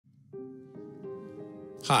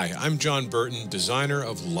Hi, I'm John Burton, designer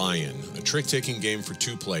of Lion, a trick-taking game for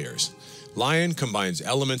 2 players. Lion combines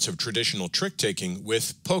elements of traditional trick-taking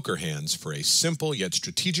with poker hands for a simple yet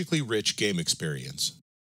strategically rich game experience.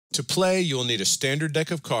 To play, you'll need a standard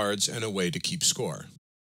deck of cards and a way to keep score.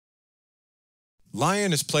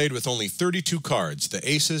 Lion is played with only 32 cards, the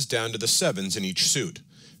aces down to the 7s in each suit.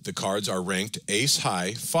 The cards are ranked ace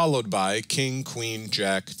high, followed by king, queen,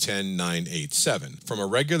 jack, 10, 9, 8, 7. From a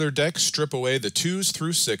regular deck, strip away the 2s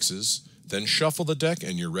through 6s, then shuffle the deck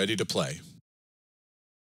and you're ready to play.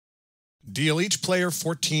 Deal each player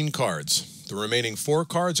 14 cards. The remaining 4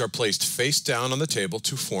 cards are placed face down on the table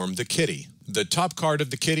to form the kitty. The top card of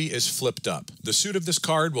the kitty is flipped up. The suit of this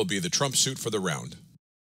card will be the trump suit for the round.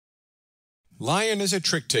 Lion is a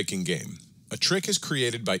trick-taking game. A trick is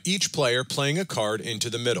created by each player playing a card into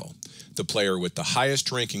the middle. The player with the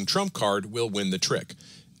highest ranking trump card will win the trick.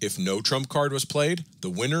 If no trump card was played, the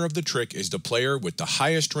winner of the trick is the player with the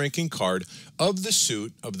highest ranking card of the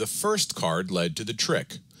suit of the first card led to the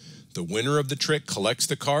trick. The winner of the trick collects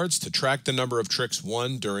the cards to track the number of tricks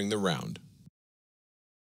won during the round.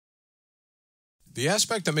 The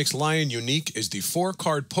aspect that makes Lion unique is the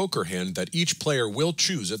 4-card poker hand that each player will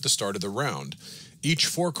choose at the start of the round. Each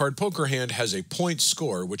 4-card poker hand has a point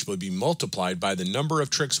score which will be multiplied by the number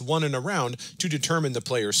of tricks won in a round to determine the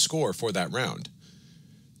player's score for that round.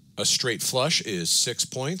 A straight flush is 6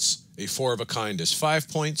 points, a 4 of a kind is 5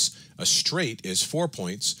 points, a straight is 4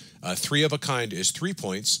 points, a 3 of a kind is 3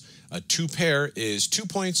 points, a 2 pair is 2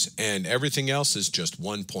 points, and everything else is just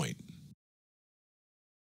 1 point.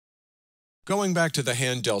 Going back to the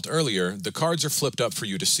hand dealt earlier, the cards are flipped up for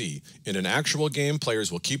you to see. In an actual game,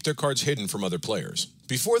 players will keep their cards hidden from other players.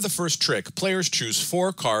 Before the first trick, players choose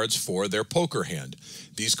 4 cards for their poker hand.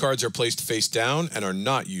 These cards are placed face down and are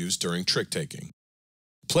not used during trick-taking.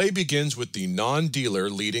 Play begins with the non-dealer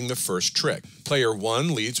leading the first trick. Player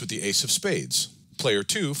 1 leads with the ace of spades. Player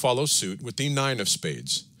 2 follows suit with the 9 of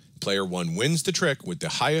spades. Player 1 wins the trick with the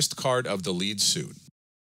highest card of the lead suit.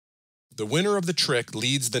 The winner of the trick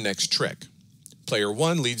leads the next trick. Player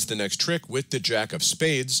 1 leads the next trick with the jack of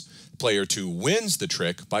spades. Player 2 wins the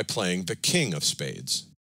trick by playing the king of spades.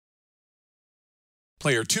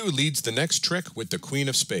 Player 2 leads the next trick with the queen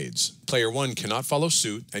of spades. Player 1 cannot follow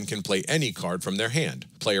suit and can play any card from their hand.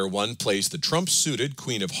 Player 1 plays the trump-suited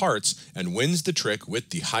queen of hearts and wins the trick with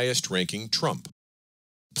the highest ranking trump.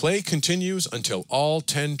 Play continues until all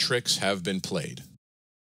 10 tricks have been played.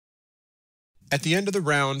 At the end of the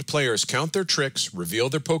round, players count their tricks, reveal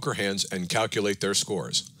their poker hands, and calculate their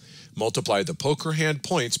scores. Multiply the poker hand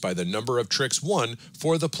points by the number of tricks won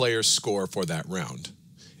for the player's score for that round.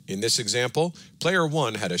 In this example, player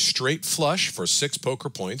 1 had a straight flush for 6 poker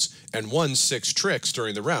points and won 6 tricks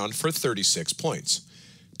during the round for 36 points.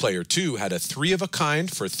 Player 2 had a 3 of a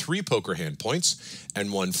kind for 3 poker hand points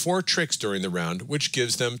and won 4 tricks during the round, which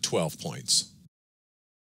gives them 12 points.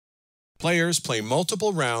 Players play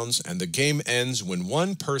multiple rounds and the game ends when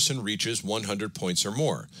one person reaches 100 points or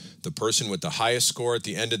more. The person with the highest score at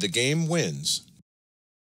the end of the game wins.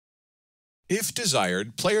 If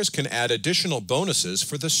desired, players can add additional bonuses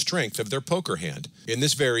for the strength of their poker hand. In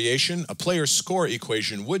this variation, a player's score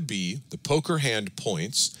equation would be the poker hand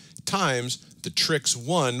points times the tricks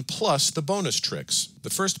won plus the bonus tricks.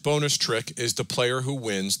 The first bonus trick is the player who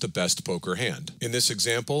wins the best poker hand. In this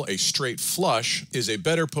example, a straight flush is a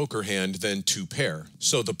better poker hand than 2 pair.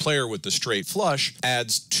 So the player with the straight flush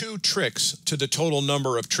adds 2 tricks to the total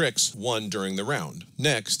number of tricks won during the round.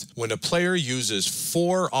 Next, when a player uses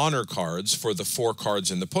 4 honor cards for the 4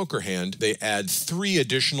 cards in the poker hand, they add 3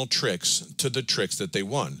 additional tricks to the tricks that they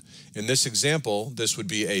won. In this example, this would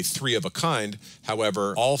be a 3 of a kind.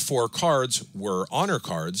 However, all 4 cards were honor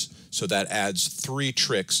cards, so that adds 3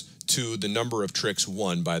 tricks to the number of tricks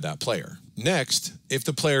won by that player. Next, if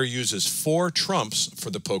the player uses 4 trumps for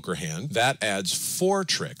the poker hand, that adds 4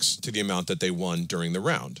 tricks to the amount that they won during the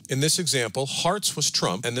round. In this example, hearts was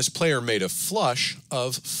trump, and this player made a flush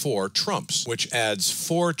of 4 trumps, which adds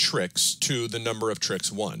 4 tricks to the number of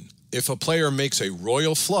tricks won. If a player makes a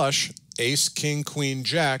royal flush, ace, king, queen,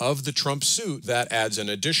 jack of the trump suit, that adds an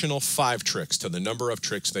additional 5 tricks to the number of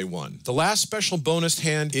tricks they won. The last special bonus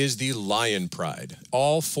hand is the Lion Pride,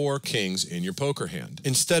 all 4 kings in your poker hand.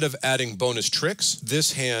 Instead of adding bonus tricks,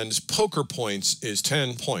 this hand's poker points is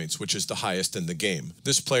 10 points, which is the highest in the game.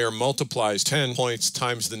 This player multiplies 10 points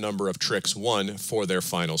times the number of tricks won for their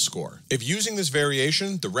final score. If using this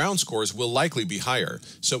variation, the round scores will likely be higher,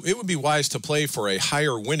 so it would be wise to play for a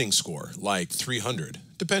higher winning score, like 300.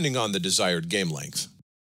 Depending on the desired game length.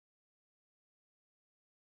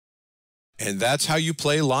 And that's how you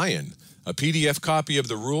play Lion. A PDF copy of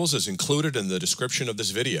the rules is included in the description of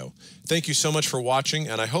this video. Thank you so much for watching,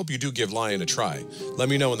 and I hope you do give Lion a try. Let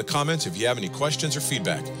me know in the comments if you have any questions or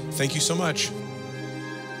feedback. Thank you so much.